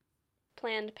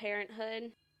 Planned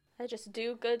Parenthood. They just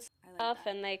do good stuff,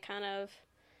 and they kind of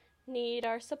need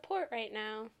our support right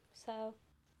now, so.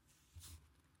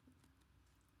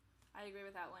 I agree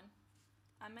with that one.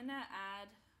 I'm going to add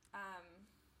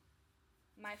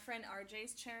my friend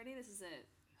RJ's charity. This is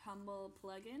a humble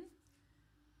plug-in.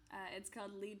 It's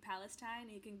called Lead Palestine.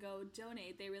 You can go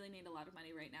donate. They really need a lot of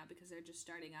money right now because they're just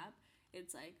starting up.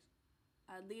 It's like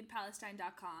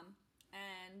leadpalestine.com,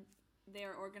 and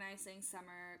they're organizing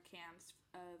summer camps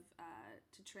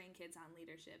to train kids on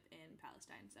leadership in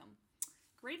Palestine. So,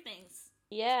 great things.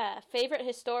 Yeah, favorite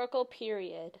historical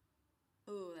period.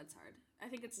 Ooh, that's hard. I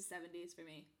think it's the 70s for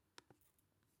me.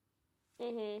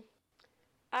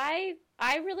 I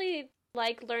really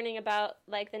like learning about,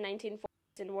 like, the 1940s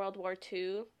and World War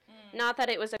II. Not that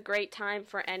it was a great time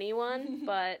for anyone,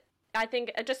 but I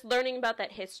think just learning about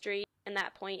that history and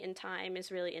that point in time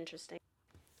is really interesting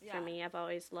for me. I've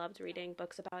always loved reading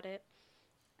books about it.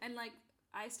 And, like,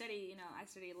 I study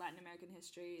Latin American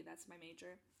history. That's my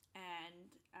major. And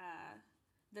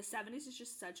the 70s is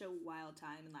just such a wild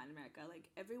time in Latin America. Like,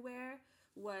 everywhere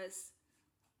was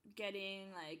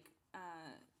getting, like,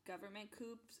 government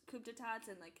coup d'etats,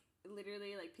 and, like,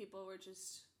 literally, like, people were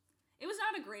just... It was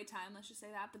not a great time, let's just say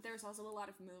that, but there was also a lot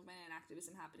of movement and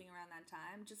activism happening around that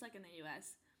time, just like in the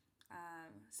U.S.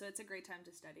 So it's a great time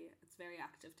to study. It's a very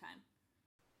active time.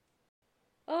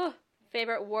 Oh,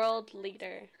 favorite world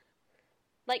leader.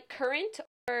 Like, current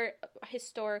or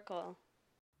historical?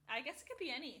 I guess it could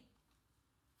be any.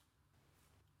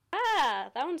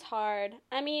 That one's hard.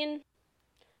 I mean,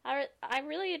 I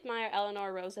really admire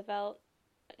Eleanor Roosevelt.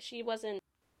 She wasn't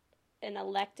an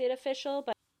elected official,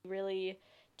 but really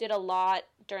did a lot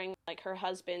during, like, her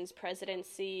husband's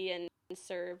presidency and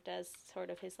served as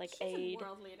sort of his, like, aide. She's a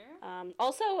world leader.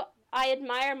 Also, I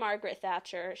admire Margaret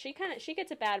Thatcher. She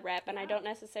gets a bad rep, and I don't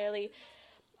necessarily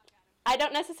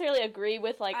agree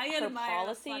with, like, her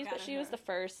policies, but she was the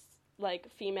first,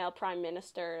 like, female prime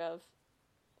minister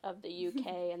of the UK,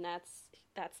 and that's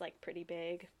like pretty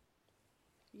big.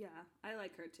 Yeah, I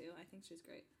like her too. I think she's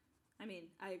great. I mean,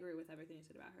 I agree with everything you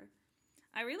said about her.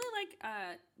 I really like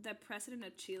the president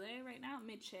of Chile right now,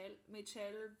 Michelle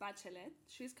Bachelet.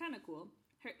 She's kind of cool.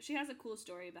 She has a cool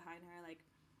story behind her. Like,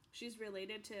 she's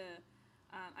related to,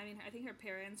 I think her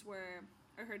parents were,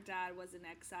 or her dad was in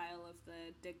exile of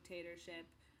the dictatorship,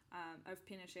 of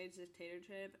Pinochet's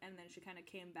dictatorship, and then she kind of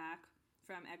came back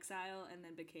from exile and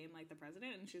then became, like, the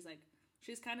president. And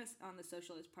she's kind of on the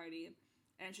Socialist Party,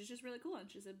 and she's just really cool, and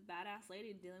she's a badass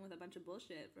lady dealing with a bunch of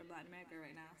bullshit from Latin America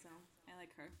right now, so I like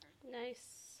her.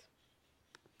 Nice.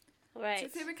 All right. What's your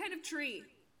favorite kind of tree?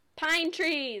 Pine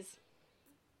trees.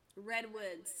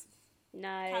 Redwoods.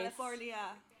 Nice. California.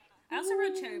 I also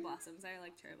wrote cherry blossoms. I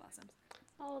like cherry blossoms.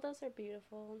 Oh, those are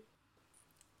beautiful.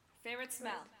 Favorite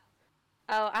smell?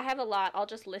 Oh, I have a lot. I'll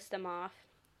just list them off.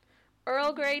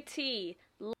 Earl Grey tea,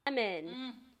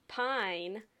 lemon,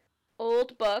 pine,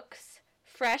 old books,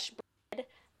 fresh bread,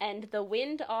 and the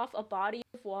wind off a body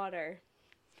of water.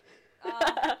 Oh,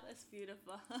 that's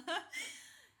beautiful.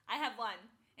 I have one,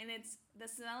 and it's the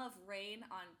smell of rain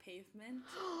on pavement.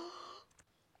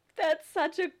 That's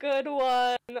such a good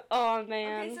one. Oh,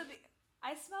 man. Okay, so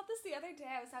I smelled this the other day.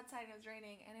 I was outside and it was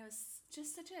raining, and it was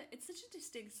just such a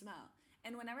distinct smell.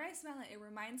 And whenever I smell it, it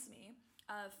reminds me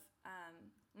of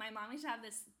my mom used to have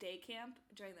this day camp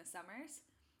during the summers,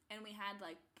 and we had,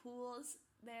 like, pools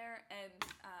there, and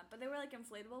but they were like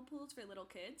inflatable pools for little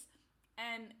kids,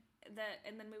 and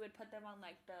then we would put them on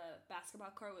like the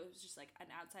basketball court. It was just like an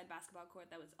outside basketball court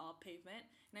that was all pavement,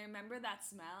 and I remember that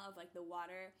smell of like the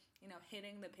water,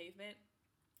 hitting the pavement,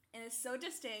 and it's so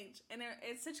distinct, and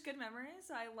it's such good memories.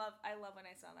 So I love when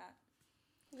I saw that.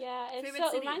 Yeah, it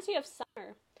reminds me of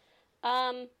summer.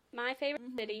 My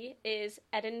favorite city is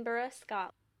Edinburgh,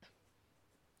 Scotland.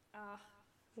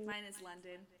 Mine is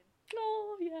London.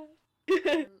 Oh, yeah.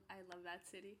 I love that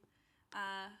city.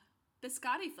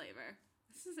 Biscotti flavor.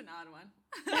 This is an odd one.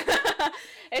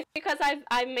 It's because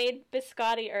I made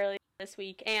biscotti earlier this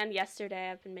week, and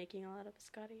yesterday I've been making a lot of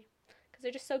biscotti. Because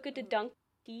they're just so good to dunk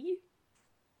tea.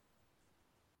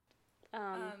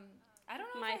 I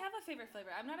don't know if I have a favorite flavor.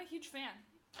 I'm not a huge fan.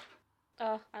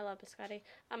 Oh, I love biscotti.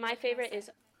 My favorite is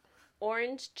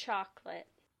orange chocolate.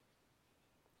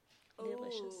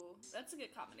 Delicious. Ooh, that's a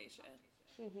good combination.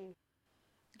 Mm-hmm.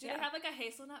 Do they have like a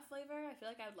hazelnut flavor? I feel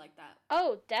like I would like that.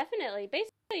 Oh, definitely.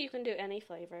 Basically, you can do any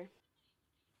flavor.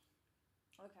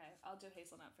 Okay, I'll do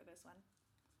hazelnut for this one.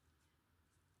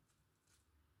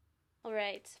 All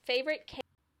right. Favorite cake?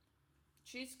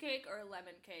 Cheesecake or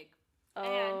lemon cake?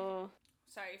 Oh. And,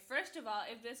 sorry, first of all,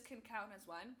 if this can count as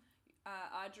one,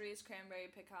 Audrey's cranberry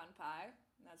pecan pie.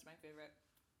 That's my favorite.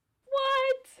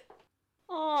 What?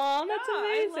 Aw, that's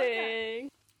amazing.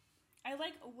 I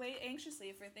wait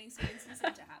anxiously for Thanksgiving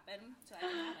season to happen so I can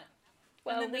have it.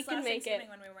 Well, we can make it.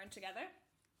 When we weren't together,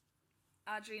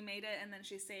 Audrey made it and then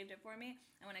she saved it for me.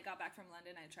 And when I got back from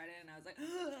London, I tried it and I was like,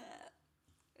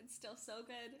 it's still so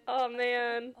good. Oh,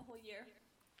 man. A whole year.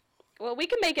 Well, we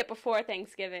can make it before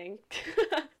Thanksgiving.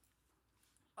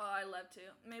 Oh, I love to.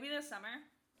 Maybe this summer.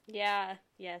 Yeah,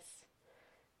 yes.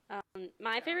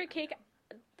 My favorite cake,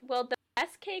 well, the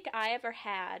best cake I ever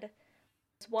had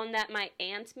was one that my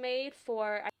aunt made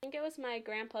for, I think it was my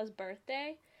grandpa's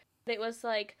birthday. It was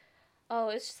like,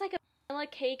 it's just like a vanilla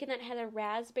cake, and then it had a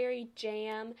raspberry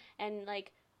jam and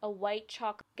like a white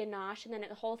chocolate ganache, and then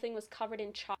the whole thing was covered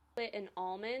in chocolate and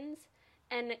almonds,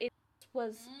 and it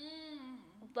was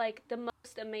like the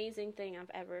most amazing thing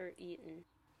I've ever eaten.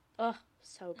 Oh,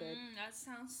 so good. That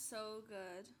sounds so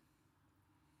good.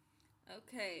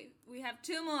 Okay, we have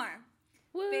two more.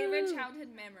 Woo! Favorite childhood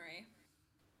memory?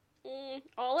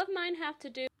 All of mine have to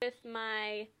do with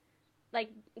my,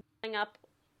 growing up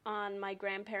on my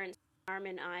grandparents' farm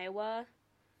in Iowa.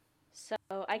 So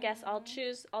I guess I'll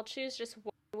choose just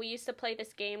one. We used to play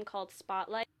this game called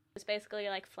Spotlight. It was basically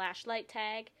like flashlight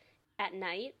tag at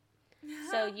night.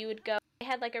 So you would go. They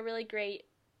had like a really great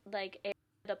area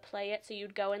to play it. So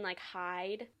you'd go and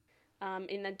hide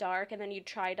in the dark, and then you'd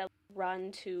try to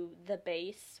run to the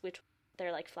base, which was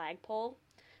their flagpole,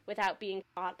 without being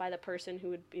caught by the person who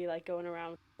would be going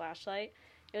around with a flashlight.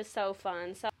 It was so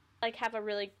fun. So I have a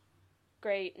really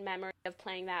great memory of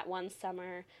playing that one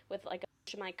summer with a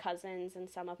bunch of my cousins and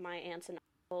some of my aunts and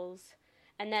uncles.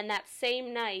 And then that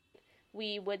same night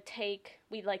we took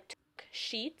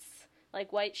sheets,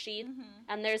 white sheets,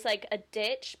 and there's a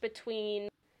ditch between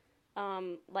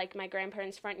my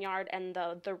grandparents' front yard and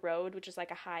the road, which is a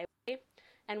highway,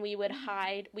 and we would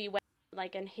hide. We went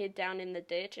and hid down in the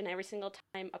ditch, and every single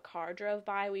time a car drove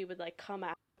by, we would come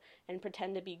out and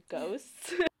pretend to be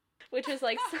ghosts, which is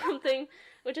something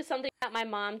that my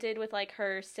mom did with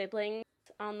her siblings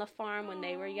on the farm when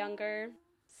they were younger.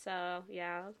 So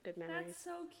yeah, good memories. That's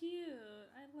so cute.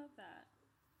 I love that.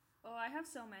 Oh, I have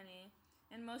so many,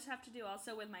 and most have to do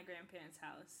also with my grandparents'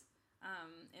 house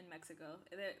in Mexico.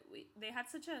 They had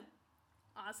such a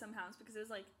awesome house because it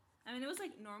was it was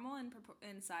normal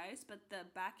in size, but the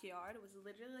backyard was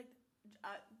literally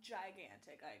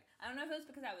gigantic. I don't know if it was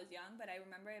because I was young, but I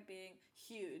remember it being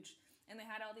huge, and they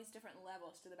had all these different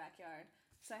levels to the backyard.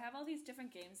 So I have all these different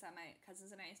games that my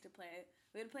cousins and I used to play.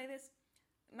 We would play this.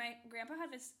 My grandpa had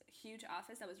this huge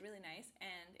office that was really nice,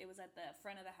 and it was at the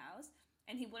front of the house,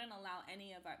 and he wouldn't allow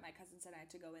any of my cousins and I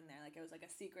to go in there. It was a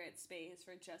secret space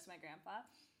for just my grandpa.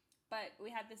 But we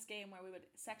had this game where we would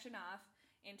section off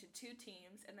into two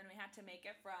teams, and then we had to make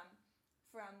it from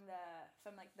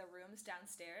the rooms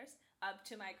downstairs up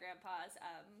to my grandpa's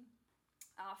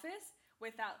office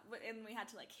and we had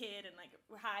to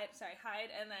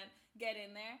hide and then get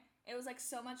in there. It was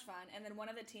so much fun, and then one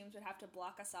of the teams would have to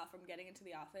block us off from getting into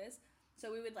the office,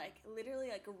 so we would literally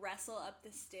wrestle up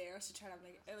the stairs to try to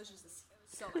make it. It was just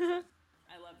so much fun.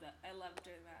 I loved that. I loved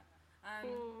doing that.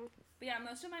 But yeah,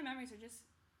 most of my memories are just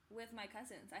with my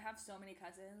cousins. I have so many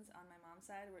cousins on my mom's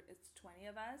side. It's 20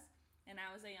 of us, and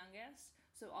I was the youngest.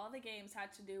 So all the games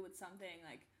had to do with something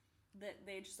that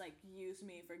they just used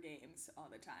me for games all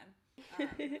the time.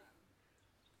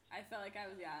 I felt like I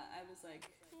was like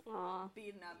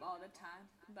beaten up all the time,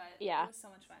 but Yeah. it was so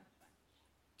much fun.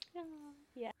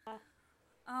 Yeah.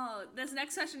 Oh, this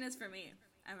next question is for me.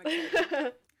 I'm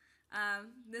excited.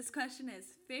 This question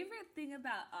is, favorite thing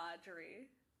about Audrey?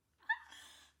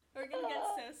 We're gonna get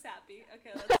so sappy.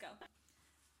 Okay, let's go.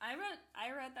 I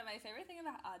wrote that my favorite thing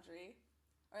about Audrey,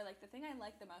 or like the thing I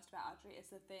like the most about Audrey, is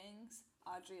the things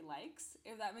Audrey likes,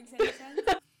 if that makes any sense.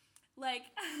 Like,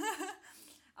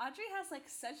 Audrey has like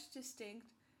such distinct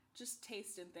just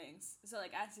taste in things. So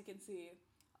like, as you can see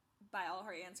by all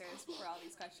her answers for all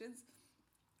these questions,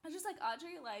 it's just like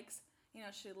Audrey likes, you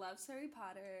know, she loves Harry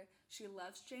Potter, she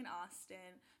loves Jane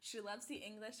Austen, she loves the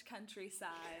English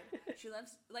countryside, she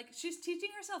loves, like, she's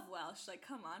teaching herself Welsh, like,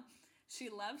 come on. She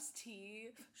loves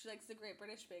tea, she likes the Great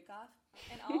British Bake Off,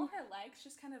 and all her likes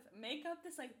just kind of make up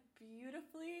this, like,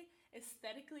 beautifully,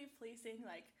 aesthetically pleasing,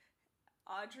 like,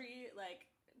 Audrey, like,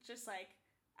 just, like,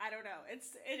 I don't know, I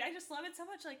just love it so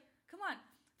much, like, come on.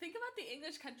 Think about the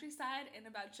English countryside and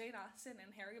about Jane Austen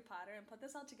and Harry Potter and put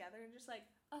this all together and just like,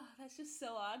 oh, that's just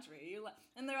so Audrey.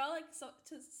 And they're all like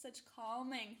such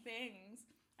calming things.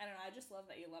 I don't know, I just love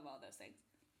that you love all those things.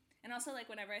 And also like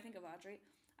whenever I think of Audrey,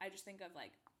 I just think of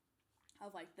like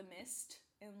the mist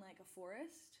in like a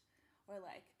forest, or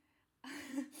like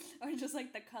or just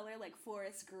like the color like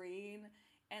forest green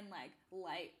and like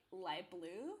light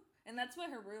blue. And that's what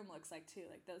her room looks like too.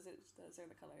 Like those are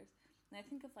the colors. And I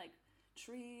think of like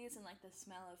trees and like the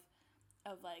smell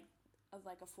of a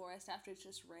forest after it's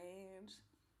just rained,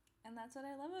 and that's what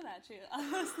I love about you.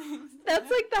 All those things. That's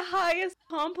like the highest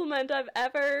compliment I've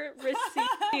ever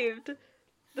received.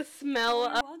 The smell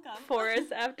of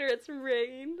forest after it's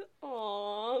rained.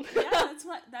 Aww. Yeah,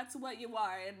 that's what you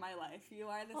are in my life. You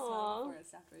are the smell of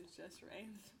forest after it's just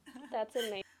rained. That's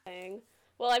amazing.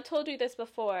 Well, I've told you this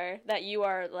before, that you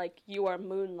are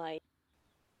moonlight.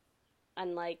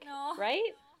 And like,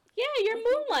 right? Yeah, you're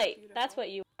moonlight. That's what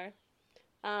you are.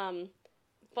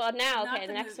 But now, okay,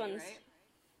 the next movie, one's... Right?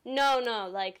 No,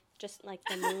 like, just like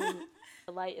the moon,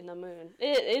 the light in the moon.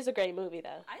 It is a great movie,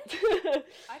 though. I kind of like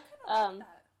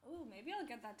that. Ooh, maybe I'll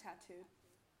get that tattooed.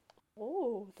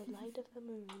 Oh, the light of the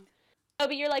moon. Oh,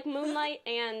 but you're like moonlight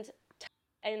and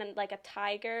like a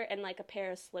tiger and like a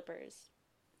pair of slippers.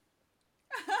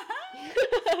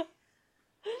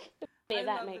 Maybe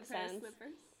that makes sense.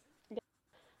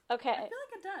 Okay. I feel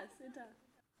like it does. It does.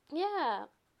 Yeah.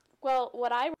 Well,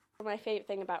 what I remember my favorite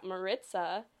thing about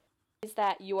Maritza is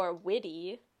that you're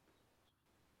witty.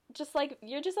 Just like,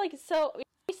 you're just like so, you're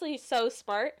obviously so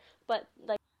smart, but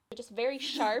like, you're just very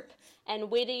sharp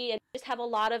and witty, and just have a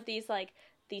lot of these like,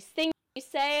 these things you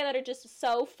say that are just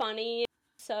so funny,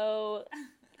 so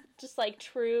just like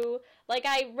true. Like,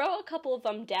 I wrote a couple of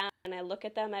them down and I look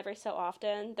at them every so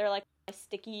often. They're like my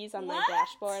stickies on my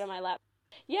dashboard on my laptop.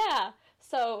 Yeah.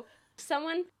 So,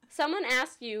 someone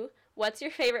asked you, what's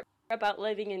your favorite part about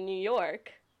living in New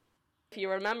York? If you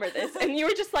remember this. And you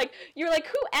were like,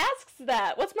 who asks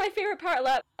that? What's my favorite part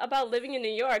about living in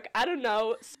New York? I don't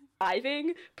know,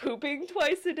 surviving, pooping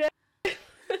twice a day. Who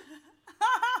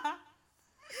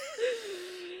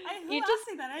asked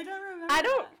me that? I don't remember. I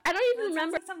don't even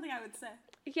remember. Like something I would say.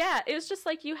 Yeah, it was just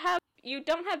like, you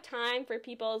don't have time for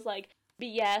people's like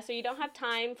BS, or you don't have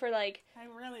time for like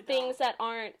things that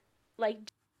aren't like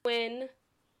genuine,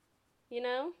 you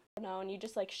know? No, and you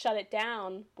just like shut it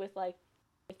down with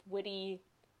witty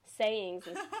sayings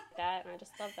and stuff like that, and I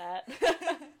just love that.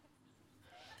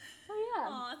 Oh yeah.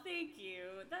 Aw, thank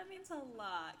you. That means a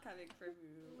lot coming from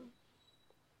you.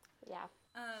 Yeah.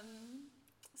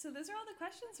 So those are all the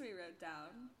questions we wrote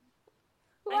down.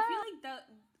 Wow. I feel like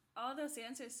all those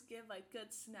answers give like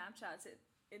good snapshots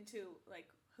into like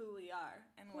who we are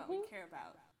and what we care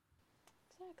about.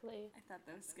 Exactly. I thought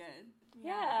that was good.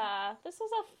 Yeah, this was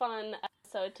a fun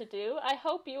episode to do. I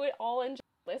hope you would all enjoy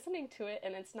listening to it,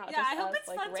 and it's not just us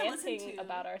like ranting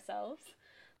about ourselves.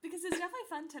 Because it's definitely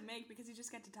fun to make, because you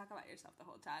just get to talk about yourself the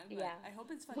whole time. But yeah. I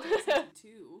hope it's fun to listen to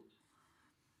too.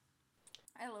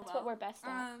 That's what we're best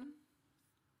at.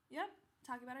 Yep,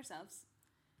 talking about ourselves.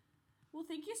 Well,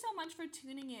 thank you so much for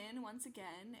tuning in once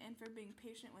again and for being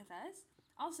patient with us.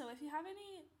 Also, if you have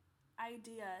any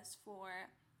ideas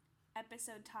for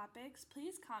episode topics,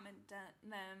 please comment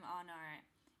them on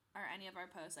any of our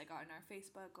posts, like on our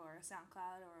Facebook or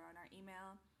SoundCloud or on our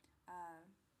email.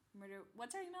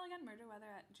 What's our email again?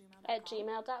 murderweather@gmail.com. At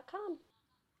gmail.com.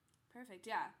 Perfect.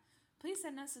 Yeah. Please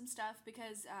send us some stuff,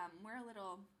 because we're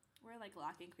like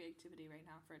lacking creativity right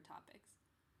now for topics.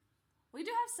 We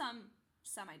do have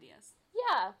some ideas.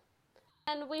 Yeah.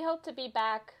 And we hope to be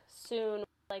back soon with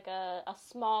like a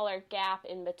smaller gap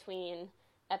in between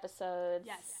episodes.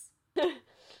 Yes.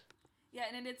 Yeah,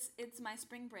 and it's my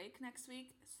spring break next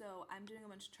week, so I'm doing a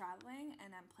bunch of traveling,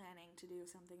 and I'm planning to do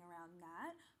something around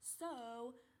that.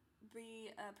 So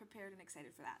be prepared and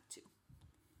excited for that too.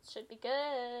 Should be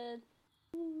good.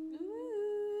 Ooh.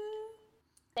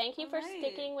 Thank you for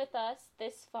sticking with us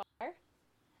this far,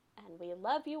 and we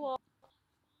love you all.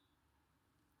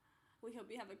 We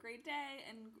hope you have a great day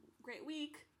and great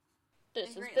week.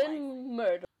 This has been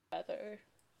Murder Weather.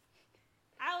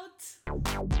 Out!